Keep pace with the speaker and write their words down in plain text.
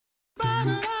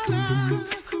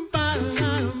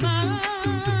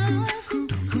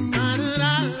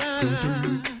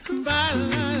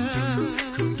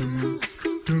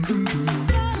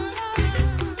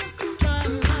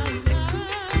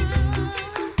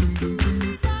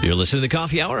You're listening to the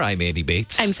Coffee Hour. I'm Andy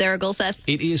Bates. I'm Sarah Gulseth.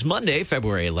 It is Monday,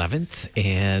 February 11th,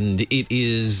 and it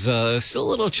is still a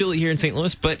little chilly here in St.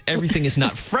 Louis, but everything is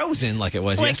not frozen like it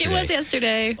was yesterday. Like it was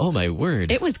yesterday. Oh, my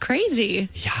word. It was crazy.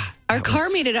 Yeah. Our car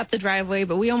made it up the driveway,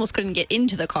 but we almost couldn't get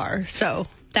into the car, so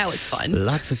that was fun.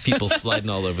 Lots of people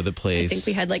sliding all over the place. I think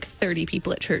we had like 30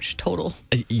 people at church total.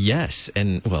 Yes,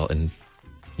 and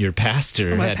your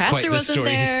pastor had quite the story.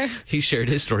 There. He shared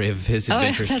his story of his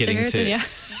adventures getting to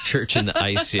church in the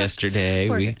ice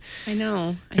yesterday. I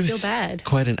know. I feel bad.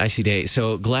 Quite an icy day.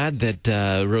 So glad that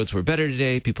roads were better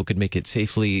today. People could make it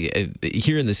safely.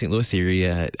 Here in the St. Louis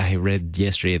area, I read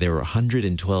yesterday there were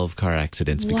 112 car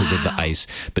accidents because of the ice,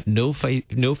 but no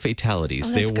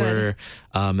fatalities. There were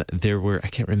I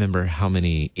can't remember how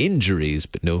many injuries,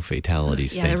 but no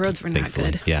fatalities. The roads were not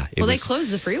good. Yeah. They closed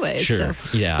the freeways. Sure.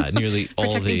 So. Yeah. Nearly all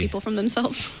protecting people from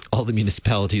themselves. All the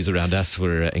municipalities around us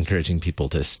were encouraging people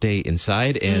to stay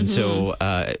inside, and so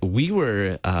we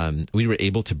were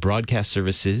able to broadcast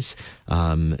services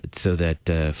so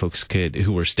that folks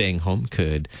who were staying home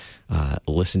could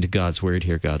listen to God's word,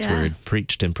 hear God's word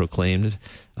preached and proclaimed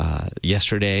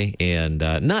yesterday. And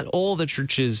not all the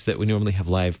churches that we normally have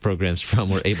live programs from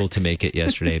were able to make it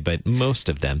yesterday, but most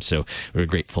of them. So we're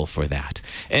grateful for that,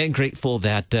 and grateful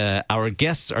that our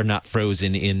guests are not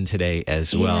frozen in today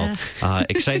as well.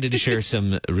 Excited to share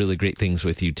some really great things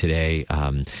with you today.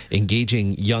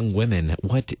 Engaging young women.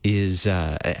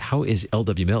 How is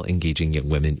LWML engaging young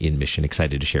women in mission?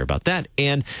 Excited to share about that.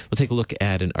 And we'll take a look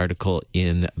at an article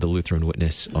in the Lutheran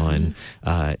Witness on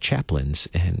chaplains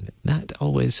and not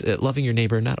always loving your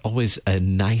neighbor, not always a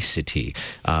nicety.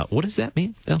 What does that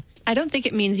mean? Well, I don't think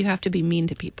it means you have to be mean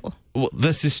to people. Well,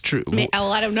 this is true.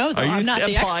 I don't know, though. I'm not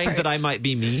the expert. Are you implying that I might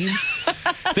be mean?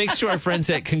 Thanks to our friends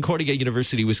at Concordia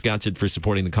University, Wisconsin, for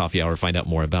supporting the Coffee Hour. Find out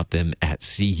more about them at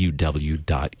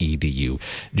cuw.edu.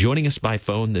 Joining us by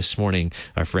phone this morning,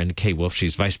 our friend Kay Wolf.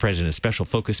 She's Vice President of Special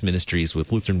Focus Ministries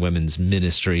with Lutheran Women's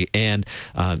Ministry, and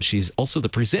she's also the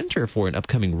presenter for an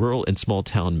upcoming Rural and Small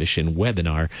Town Mission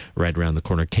webinar right around the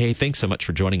corner. Kay, thanks so much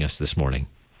for joining us this morning.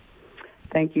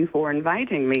 Thank you for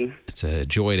inviting me. It's a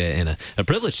joy and a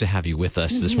privilege to have you with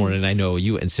us this morning. I know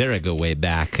you and Sarah go way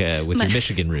back with your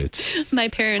Michigan roots. My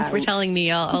parents were telling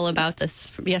me all about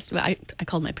this yesterday. I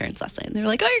called my parents last night, and they were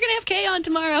like, "Oh, you're going to have Kay on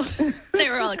tomorrow." They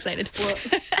were all excited. Well,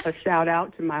 a shout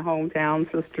out to my hometown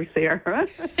sister Sarah.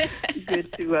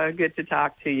 Good to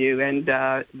talk to you.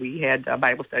 And we had a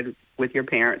Bible study with your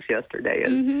parents yesterday.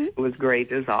 It was great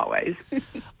as always.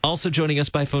 Also joining us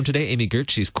by phone today, Amy Gertz.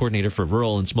 She's coordinator for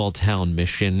Rural and Small Town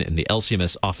Mission in the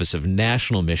LCMS Office of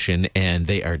National Mission, and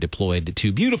they are deployed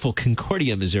to beautiful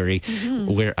Concordia, Missouri,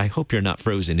 where I hope you're not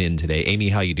frozen in today. Amy,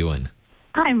 how you doing?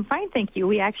 I'm fine, thank you.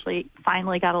 We actually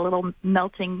finally got a little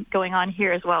melting going on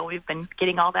here as well. We've been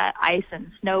getting all that ice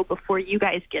and snow before you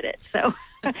guys get it. So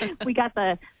we got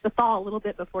the thaw a little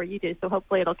bit before you do, so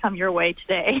hopefully it'll come your way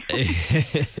today.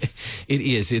 It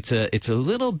is. It's a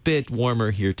little bit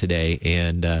warmer here today,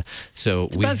 and so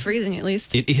it's above freezing at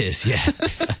least. It is, yeah.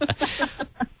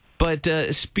 But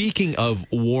speaking of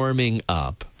warming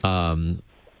up,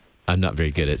 I'm not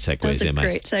very good at segues, am I?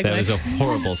 Great segue. That was a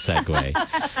horrible segue.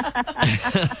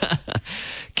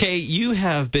 Kay, you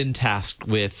have been tasked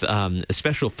with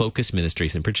special focus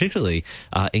ministries, and particularly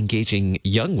engaging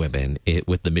young women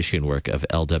with the mission work of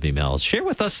LWML. Share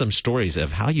with us some stories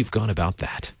of how you've gone about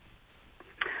that.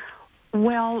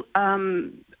 Well,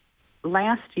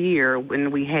 last year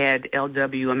when we had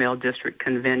LWML district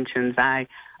conventions, I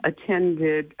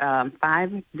attended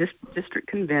 5 district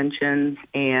conventions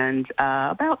and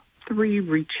about 3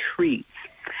 retreats.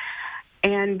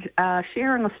 And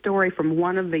sharing a story from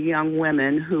one of the young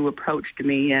women who approached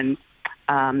me, and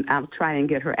I'll try and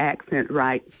get her accent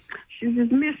right. She says,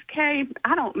 "Miss Kay,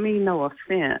 I don't mean no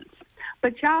offense,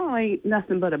 but y'all ain't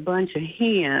nothing but a bunch of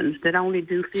hens that only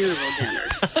do funeral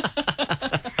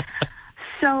dinners."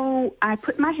 So I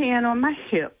put my hand on my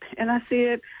hip and I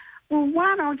said, "Well,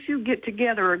 why don't you get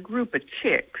together a group of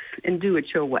chicks and do it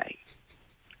your way?"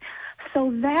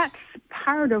 So that's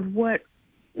part of what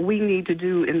we need to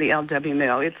do in the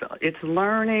LWML. It's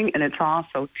learning and it's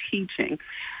also teaching.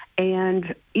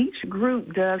 And each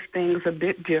group does things a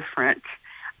bit different.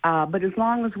 But as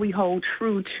long as we hold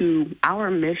true to our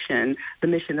mission, the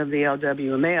mission of the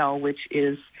LWML, which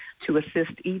is to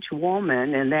assist each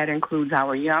woman, and that includes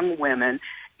our young women,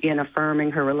 in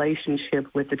affirming her relationship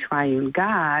with the triune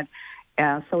God,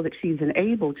 so that she's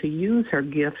enabled to use her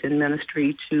gifts in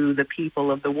ministry to the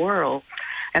people of the world.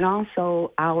 And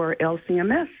also our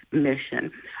LCMS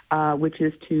mission, which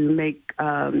is to make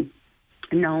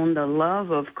known the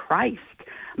love of Christ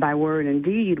by word and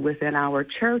deed within our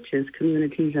churches,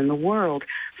 communities, and the world.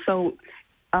 So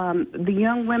the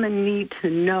young women need to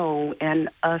know, and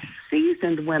us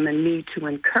seasoned women need to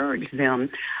encourage them.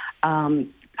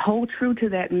 Hold true to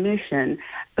that mission.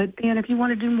 But then if you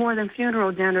want to do more than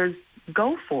funeral dinners,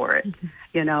 go for it. Mm-hmm.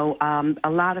 You know, a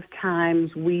lot of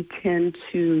times we tend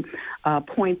to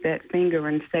point that finger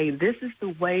and say, this is the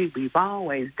way we've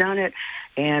always done it,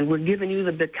 and we're giving you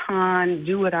the baton,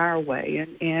 do it our way.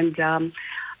 And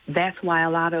that's why a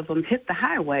lot of them hit the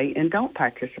highway and don't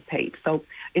participate. So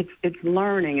it's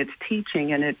learning, it's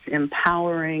teaching, and it's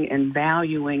empowering and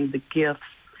valuing the gifts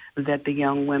that the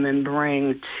young women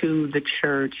bring to the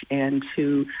church and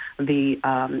to the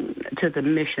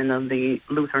mission of the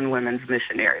Lutheran Women's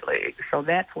Missionary League. So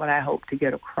that's what I hope to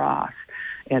get across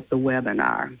at the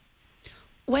webinar.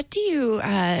 What do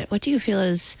you feel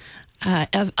is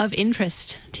of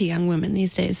interest to young women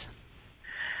these days?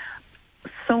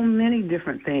 So many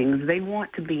different things. They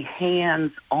want to be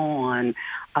hands-on,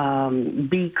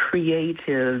 be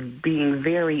creative, being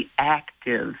very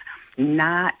active,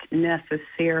 not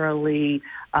necessarily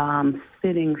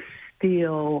sitting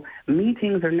still.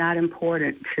 Meetings are not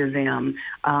important to them.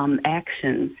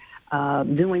 Action,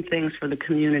 doing things for the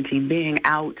community, being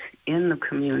out in the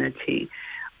community.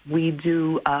 We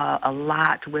do a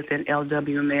lot within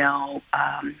LWML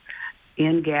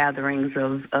in gatherings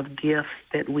of gifts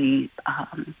that we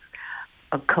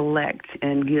collect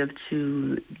and give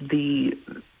to the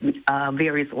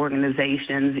various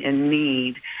organizations in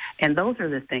need. And those are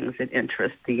the things that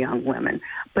interest the young women.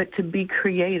 But to be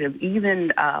creative,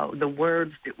 even the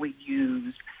words that we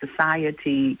use,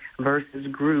 society versus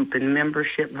group and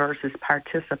membership versus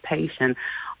participation,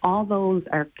 all those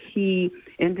are key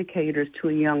indicators to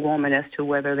a young woman as to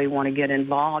whether they want to get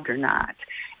involved or not.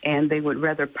 And they would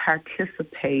rather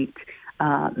participate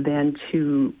than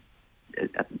to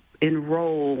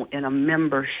enroll in a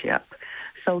membership.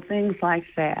 So things like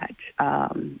that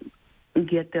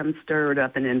get them stirred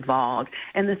up and involved.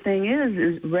 And the thing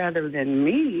is rather than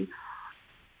me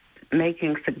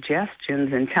making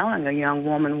suggestions and telling a young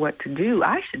woman what to do,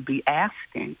 I should be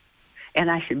asking,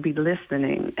 and I should be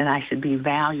listening, and I should be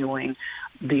valuing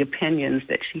the opinions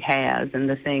that she has and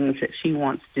the things that she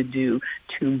wants to do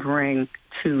to bring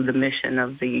to the mission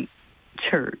of the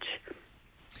church.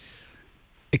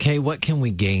 Okay, what can we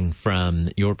gain from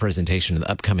your presentation of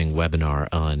the upcoming webinar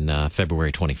on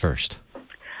February 21st?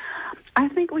 I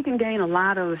think we can gain a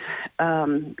lot of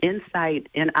insight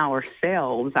in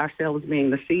ourselves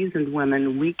being the seasoned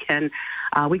women. We can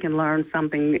learn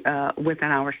something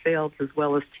within ourselves as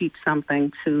well as teach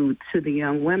something to the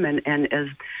young women. And as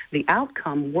the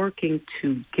outcome, working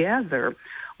together,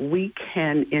 we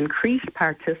can increase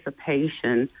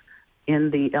participation in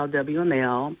the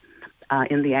LWML,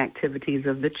 in the activities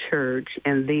of the church,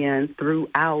 and then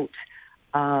throughout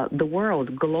the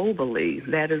world globally.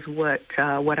 That is what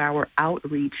our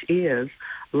outreach is,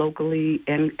 locally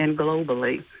and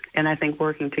globally. And I think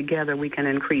working together, we can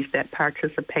increase that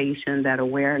participation, that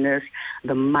awareness,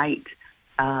 the might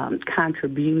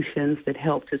contributions that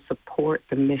help to support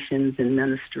the missions and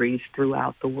ministries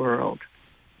throughout the world.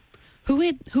 Who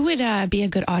would be a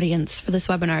good audience for this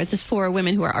webinar? Is this for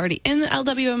women who are already in the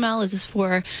LWML? Is this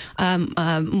for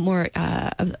more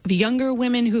younger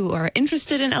women who are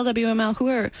interested in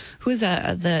LWML? Who's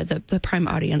the prime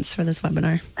audience for this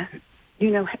webinar?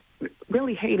 You know,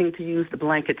 really hating to use the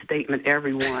blanket statement,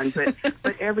 everyone,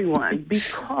 but everyone,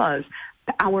 because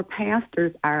our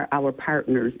pastors are our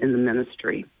partners in the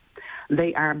ministry.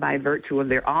 They are, by virtue of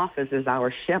their office as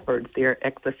our shepherds, they're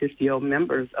ex officio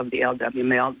members of the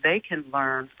LWML. They can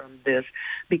learn from this,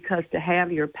 because to have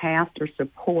your pastor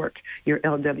support your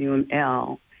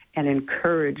LWML and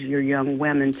encourage your young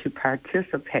women to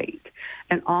participate,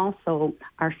 and also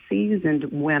our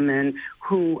seasoned women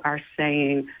who are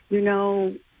saying, you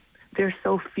know, there's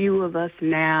so few of us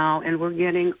now, and we're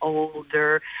getting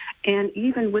older. And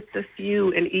even with the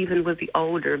few and even with the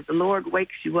older, if the Lord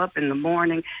wakes you up in the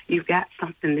morning, you've got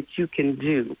something that you can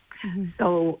do. Mm-hmm.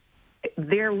 So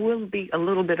there will be a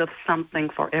little bit of something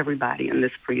for everybody in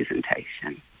this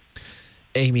presentation.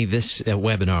 Amy, this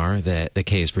webinar that the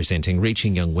Kay is presenting,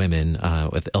 Reaching Young Women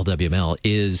with LWML,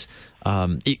 is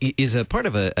a part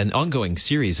of an ongoing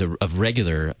series of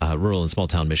regular rural and small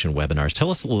town mission webinars. Tell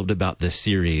us a little bit about this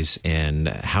series and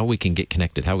how we can get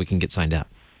connected, how we can get signed up.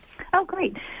 Oh,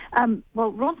 great.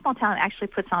 Well, Rural and Small Town actually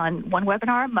puts on one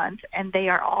webinar a month, and they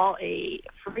are all a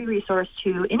free resource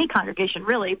to any congregation,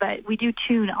 really, but we do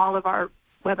tune all of our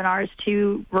webinars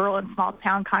to rural and small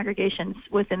town congregations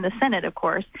within the Synod, of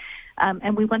course.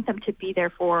 And we want them to be there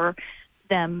for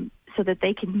them so that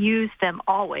they can use them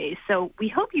always. So we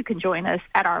hope you can join us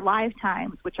at our live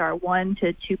times, which are 1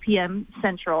 to 2 p.m.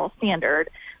 Central Standard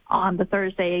on the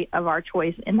Thursday of our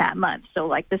choice in that month. So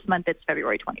like this month, it's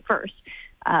February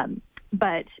 21st.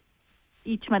 But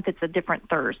each month it's a different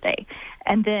Thursday.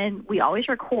 And then we always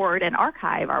record and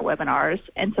archive our webinars.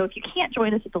 And so if you can't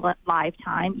join us at the live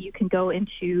time, you can go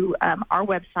into our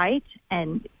website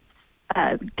and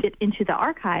get into the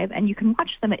archive, and you can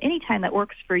watch them at any time that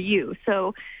works for you.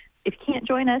 So if you can't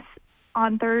join us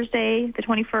on Thursday, the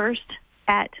 21st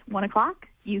at 1 o'clock,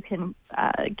 you can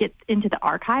get into the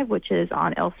archive, which is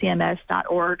on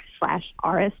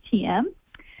lcms.org/RSTM.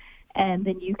 And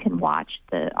then you can watch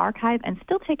the archive and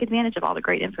still take advantage of all the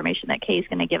great information that Kay is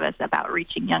going to give us about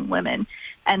reaching young women.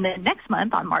 And then next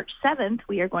month, on March 7th,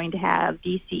 we are going to have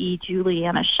DCE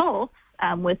Juliana Schultz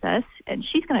with us, and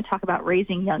she's going to talk about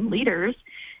raising young leaders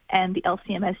and the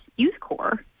LCMS Youth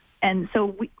Corps. And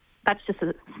so that's just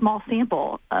a small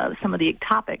sample of some of the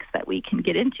topics that we can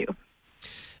get into.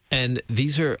 And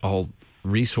these are all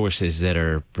resources that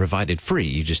are provided free.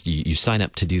 You sign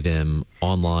up to do them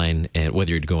online, and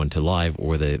whether you're going to live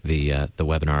or the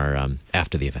webinar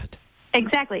after the event.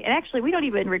 Exactly. And actually, we don't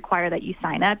even require that you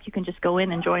sign up. You can just go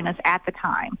in and join us at the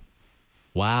time.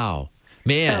 Wow.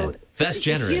 Man, that's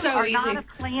generous. If you are not a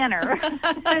planner,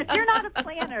 if you're not a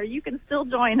planner, you can still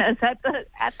join us at the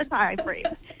time frame.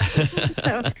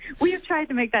 So we have tried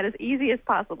to make that as easy as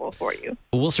possible for you.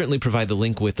 We'll certainly provide the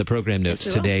link with the program notes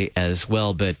today as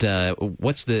well. But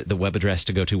what's the web address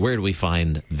to go to? Where do we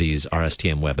find these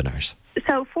RSTM webinars?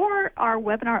 So for our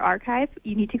webinar archive,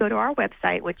 you need to go to our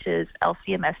website, which is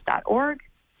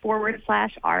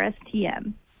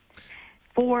lcms.org/RSTM.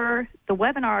 For the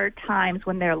webinar times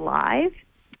when they're live,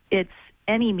 it's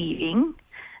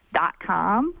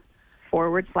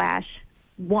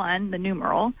anymeeting.com/1, the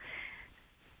numeral,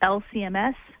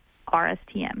 LCMS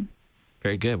RSTM.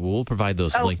 Very good. Well, we'll provide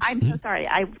those links. I'm so sorry.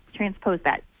 I transposed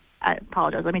that. I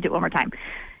apologize. Let me do it one more time.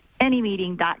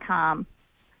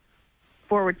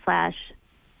 anymeeting.com/LCMS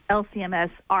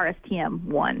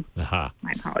RSTM1. Aha.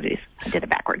 My apologies. I did it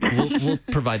backwards. We'll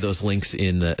provide those links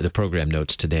in the program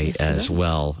notes today as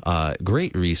well.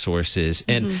 Great resources.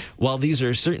 And while these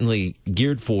are certainly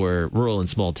geared for rural and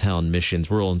small town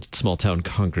missions, rural and small town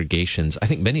congregations, I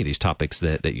think many of these topics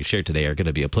that you shared today are going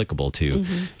to be applicable to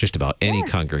just about any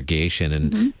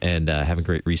congregation. And having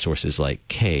great resources like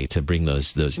Kay to bring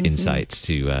those insights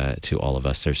to all of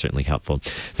us are certainly helpful.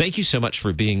 Thank you so much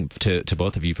for being, to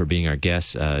both of you, for being our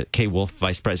guests. Kay Wolf,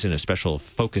 Vice President of Special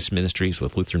Focus Ministries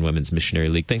with Lutheran Women's Missionary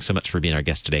League. Thanks so much for being our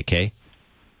guest today, Kay.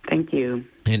 Thank you.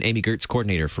 And Amy Gertz,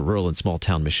 Coordinator for Rural and Small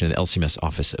Town Mission at the LCMS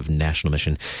Office of National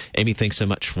Mission. Amy, thanks so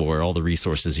much for all the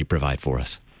resources you provide for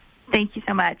us. Thank you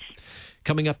so much.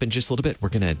 Coming up in just a little bit, we're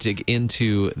going to dig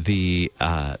into the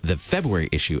February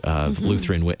issue of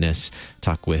Lutheran Witness,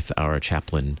 talk with our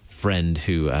chaplain friend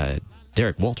who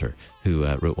Derek Walter, who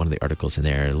wrote one of the articles in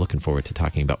there. Looking forward to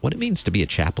talking about what it means to be a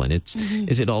chaplain.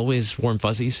 Is it always warm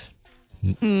fuzzies?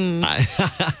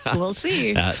 We'll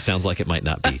see. Sounds like it might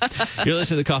not be. You're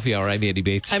listening to the Coffee Hour. I'm Andy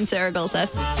Bates. I'm Sarah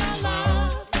Gulseth.